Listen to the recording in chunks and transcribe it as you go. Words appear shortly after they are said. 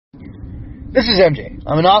This is MJ.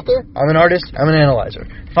 I'm an author, I'm an artist, I'm an analyzer.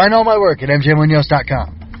 Find all my work at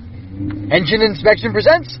mjmunoz.com. Engine Inspection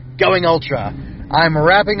presents Going Ultra. I'm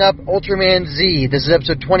wrapping up Ultraman Z. This is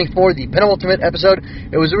episode 24, the penultimate episode.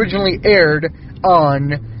 It was originally aired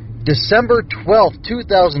on December 12th,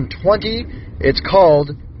 2020. It's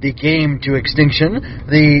called The Game to Extinction.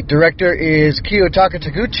 The director is Kiyotaka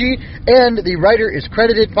Taguchi, and the writer is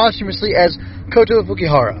credited posthumously as Koto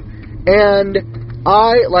Fukihara. And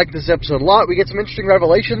I like this episode a lot. We get some interesting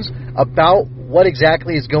revelations about what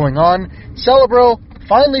exactly is going on. Celebro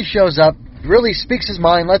finally shows up, really speaks his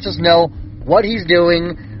mind, lets us know what he's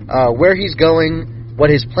doing, where he's going,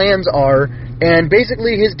 what his plans are, and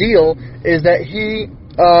basically his deal is that he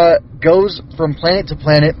goes from planet to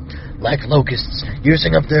planet like locusts,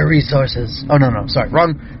 using up their resources. Oh, no, sorry,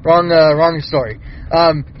 wrong story.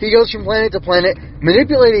 He goes from planet to planet,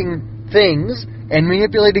 manipulating things and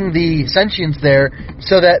manipulating the sentience there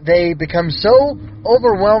so that they become so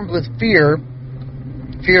overwhelmed with fear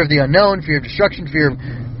of the unknown, fear of destruction, fear of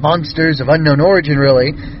monsters of unknown origin,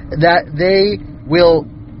 really, that they will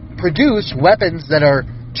produce weapons that are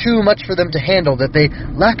too much for them to handle, that they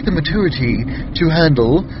lack the maturity to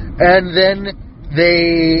handle, and then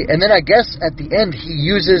I guess at the end he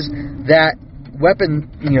uses that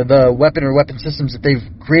weapon, the weapon or weapon systems that they've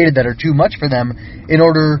created that are too much for them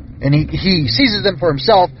and he seizes them for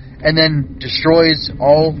himself and then destroys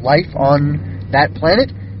all life on that planet,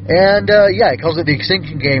 and he calls it the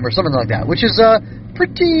Extinction Game or something like that, which is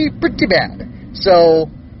pretty bad. So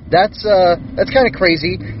that's kind of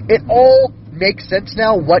crazy. It all makes sense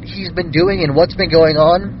now, what he's been doing and what's been going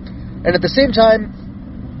on, and at the same time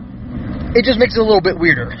it just makes it a little bit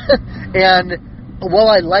weirder. And while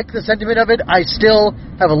I like the sentiment of it, I still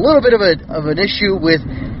have a little bit of an issue with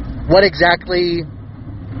what exactly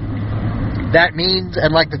that means,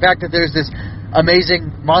 and like the fact that there's this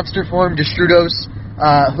amazing monster form, Destrudos,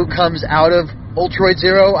 who comes out of Ultroid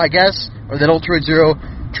Zero, I guess, or that Ultroid Zero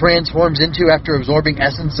transforms into after absorbing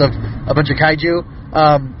essence of a bunch of kaiju.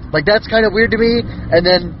 That's kind of weird to me. And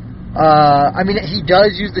then, he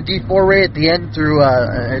does use the D4 ray at the end through,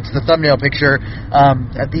 it's the thumbnail picture.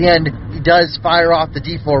 At the end, he does fire off the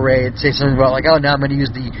D4 ray and say something about, oh, now I'm going to use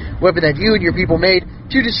the weapon that you and your people made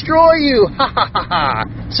to destroy you! Ha ha ha ha!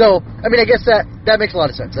 So, I guess that makes a lot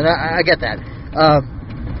of sense, and I get that.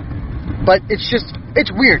 But it's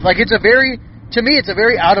weird. To me, it's a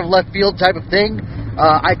very out of left field type of thing.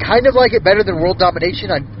 I kind of like it better than world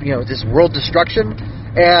domination, this world destruction.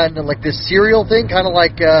 And this serial thing, kind of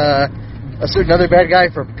like a certain other bad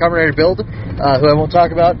guy from Kamen Rider Build, who I won't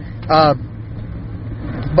talk about.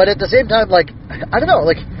 But at the same time, I don't know,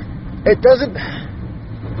 it doesn't.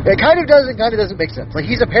 It kind of does and kind of doesn't make sense.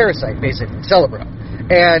 He's a parasite, basically, Celebro.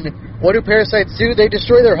 And what do parasites do? They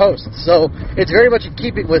destroy their hosts. So it's very much in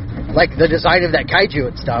keeping with the design of that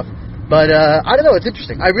kaiju and stuff. But I don't know, it's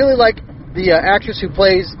interesting. I really like the actress who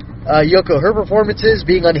plays Yoko. Her performances,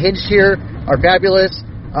 being unhinged here, are fabulous.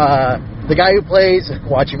 The guy who plays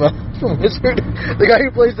Wachima from Wizard, the guy who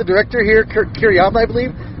plays the director here, Kiriyama, I believe,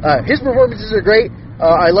 his performances are great.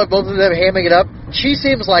 I love both of them hamming it up. He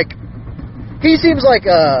seems like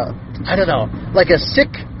I don't know, like a sick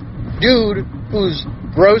dude who's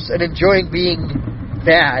gross and enjoying being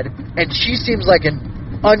bad, and she seems like an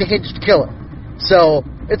unhinged killer. So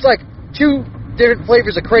it's two different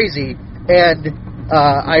flavors of crazy, and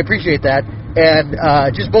I appreciate that, and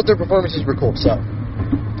just both their performances were cool, so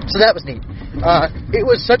that was neat. It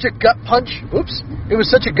was such a gut punch, it was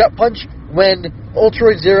such a gut punch when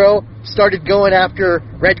Ultroid Zero started going after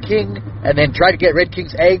Red King, and then tried to get Red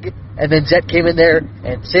King's egg, and then Zett came in there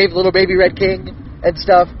and saved little baby Red King and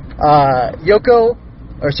stuff. Yuka,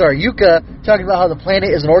 talking about how the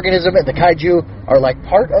planet is an organism, and the kaiju are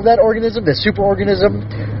part of that organism, the super organism.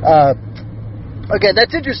 Again,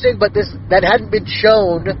 that's interesting, but that hadn't been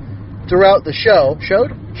shown throughout the show.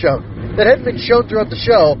 Shown? That hadn't been shown throughout the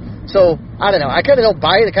show, so, I don't know. I kind of don't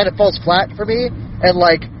buy it. It kind of falls flat for me. And,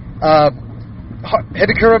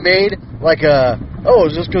 Hibikura made,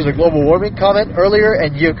 is this because of global warming comment earlier?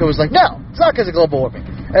 And Yuka was like, no, it's not because of global warming.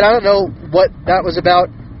 And I don't know what that was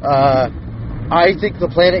about. I think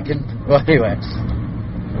the planet can... Well, anyway.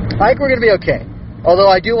 I think we're going to be okay.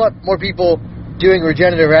 Although I do want more people doing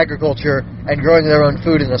regenerative agriculture and growing their own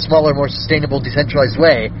food in a smaller, more sustainable, decentralized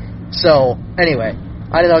way. So, anyway,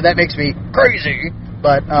 I don't know, that makes me crazy,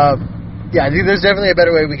 but, I think there's definitely a better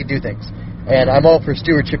way we can do things, and I'm all for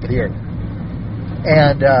stewardship of the earth.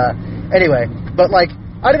 And, anyway, but,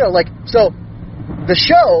 I don't know, so, the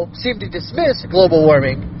show seemed to dismiss global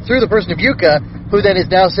warming through the person of Yuka, who then is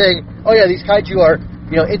now saying, oh yeah, these kaiju are,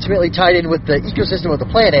 intimately tied in with the ecosystem of the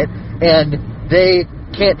planet, and they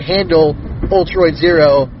can't handle Ultroid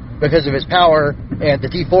Zero because of his power and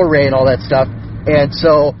the D4 ray and all that stuff. And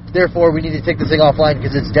so, therefore, we need to take this thing offline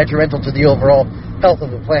because it's detrimental to the overall health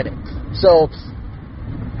of the planet. So,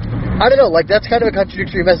 I don't know, like, that's kind of a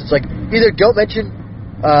contradictory message. Like, either don't mention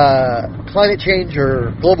climate change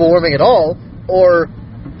or global warming at all, or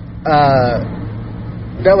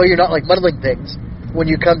that way you're not, like, muddling things when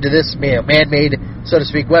you come to this man-made, so to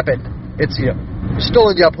speak, weapon. It's,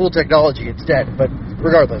 stolen Yapul technology instead, but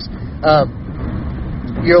regardless.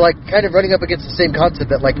 You're, like, kind of running up against the same concept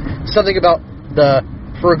that, like, something about the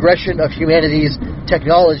progression of humanity's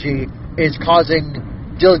technology is causing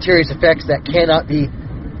deleterious effects that cannot be,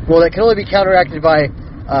 that can only be counteracted by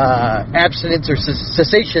abstinence or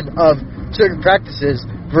cessation of certain practices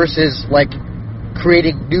versus, like,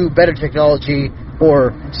 creating new, better technology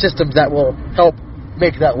or systems that will help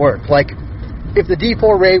make that work. Like, if the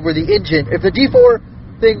D4 ray were the engine, if the D4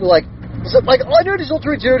 thing, like, all I noticed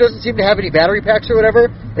Ultraman Zero doesn't seem to have any battery packs or whatever.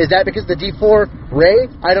 Is that because the D4 ray?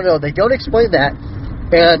 I don't know. They don't explain that.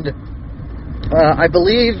 And I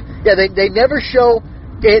believe, they never show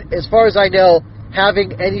it, as far as I know,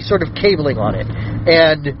 having any sort of cabling on it.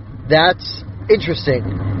 And that's interesting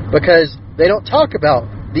because they don't talk about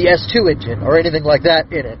the S2 engine or anything like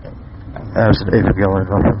that in it. As an Evangelion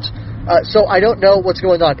reference. So I don't know what's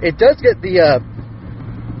going on. It does get the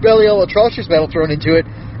Belial atrocious metal thrown into it,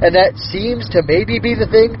 and that seems to maybe be the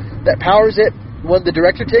thing that powers it when the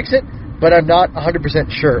director takes it, but I'm not 100%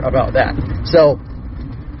 sure about that. So,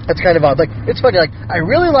 that's kind of odd. Like, it's funny, like, I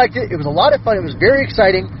really liked it. It was a lot of fun. It was very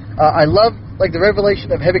exciting. I love, like, the revelation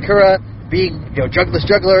of Hebikura being, Jugless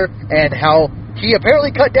Juggler, and how he apparently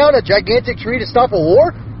cut down a gigantic tree to stop a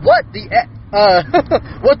war. What the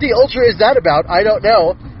what the Ultra is that about? I don't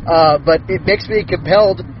know. But it makes me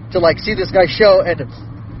compelled to, like, see this guy show, and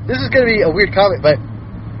this is going to be a weird comment, but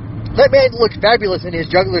that man looks fabulous in his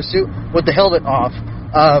juggler suit with the helmet off.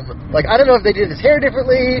 Like, I don't know if they did his hair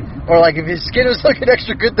differently, or, like, if his skin was looking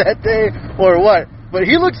extra good that day, or what. But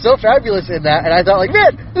he looked so fabulous in that, and I thought, like,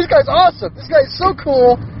 man, this guy's awesome. This guy's so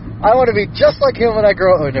cool. I want to be just like him when I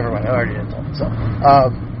grow up. Oh, never mind. I already did that. So,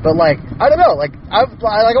 but, like, I don't know. Like, I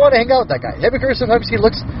want to hang out with that guy. Hebikura, sometimes he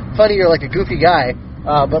looks funny or like a goofy guy,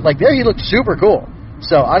 but, like, there he looked super cool.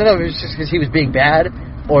 So, I don't know if it was just because he was being bad,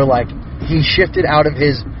 or, like, he shifted out of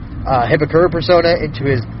his Hebikura persona into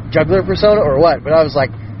his juggler persona or what, but I was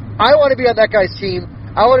like, I want to be on that guy's team.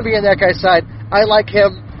 I want to be on that guy's side. I like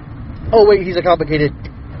him. Oh wait, he's a complicated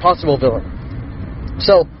possible villain.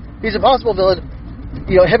 So, he's a possible villain.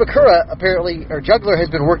 Hebikura, apparently, or juggler, has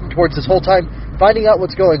been working towards this whole time, finding out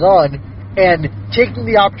what's going on, and taking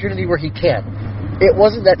the opportunity where he can. It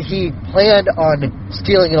wasn't that he planned on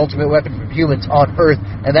stealing an ultimate weapon from humans on Earth,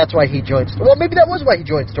 and that's why he joined... Well, maybe that was why he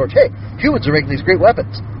joined Storch. Hey, humans are making these great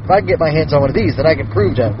weapons. If I can get my hands on one of these, then I can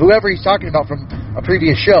prove to whoever he's talking about from a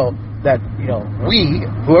previous show that,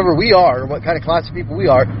 whoever we are, or what kind of class of people we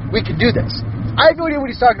are, we can do this. I have no idea what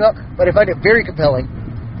he's talking about, but I find it very compelling.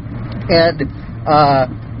 And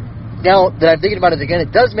now that I'm thinking about it again,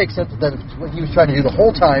 it does make sense that that's what he was trying to do the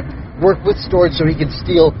whole time, work with Storch so he can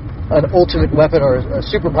steal an ultimate weapon or a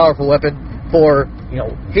super powerful weapon for,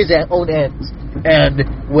 his own ends.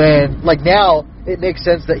 And when, like, now, it makes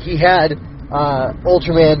sense that he had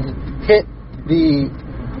Ultraman hit the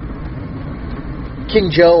King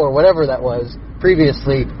Joe or whatever that was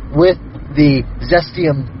previously with the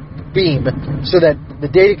Zestium beam so that the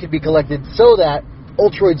data could be collected so that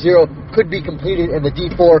Ultroid Zero could be completed and the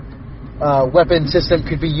D4 weapon system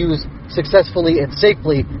could be used successfully and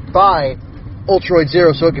safely by Ultroid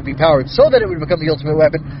Zero so it could be powered, so that it would become the ultimate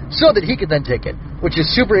weapon, so that he could then take it, which is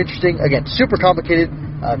super interesting. Again, super complicated,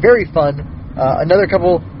 very fun. Another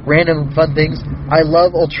couple random fun things. I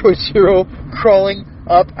love Ultroid Zero crawling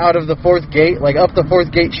up out of the fourth gate, like up the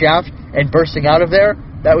fourth gate shaft and bursting out of there.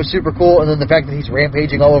 That was super cool. And then the fact that he's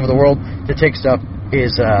rampaging all over the world to take stuff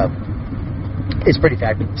is pretty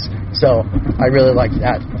fabulous. So I really liked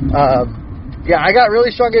that. I got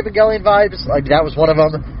really strong Evangelion vibes. Like, that was one of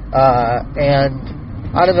them. And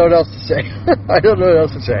I don't know what else to say.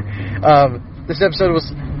 This episode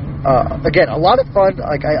was, again, a lot of fun.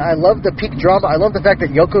 Like, I love the peak drama. I love the fact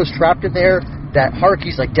that Yoko's trapped in there, that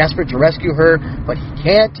Haruki's, like, desperate to rescue her, but he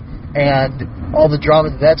can't, and all the drama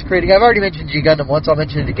that that's creating. I've already mentioned G Gundam once. I'll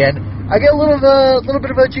mention it again. I get a little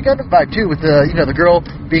bit of a G Gundam vibe, too, with the girl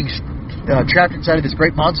being trapped inside of this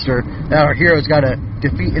great monster that our hero's got to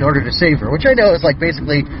defeat in order to save her, which I know is, like,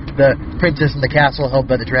 basically the princess in the castle held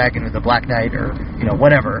by the dragon or the Black Knight or,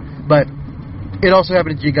 whatever. But it also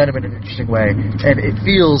happened in G Gundam in an interesting way, and it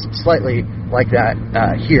feels slightly like that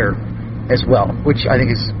here as well, which I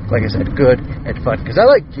think is, like I said, good and fun, because I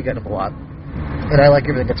like G Gundam a lot. and I like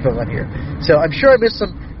everything that's going on here. So I'm sure I missed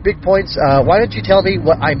some big points. Why don't you tell me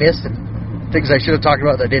what I missed and things I should have talked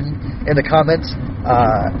about that I didn't in the comments?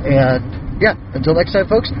 And yeah, until next time,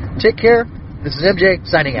 folks, take care. This is MJ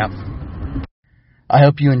signing out. I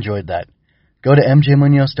hope you enjoyed that. Go to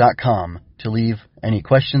mjmunoz.com to leave any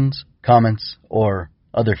questions, comments, or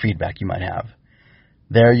other feedback you might have.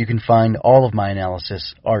 There you can find all of my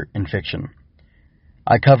analysis, art, and fiction.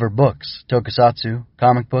 I cover books, tokusatsu,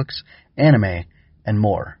 comic books, anime, and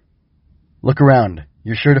more. Look around.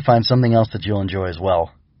 You're sure to find something else that you'll enjoy as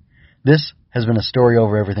well. This has been a Story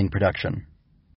Over Everything production.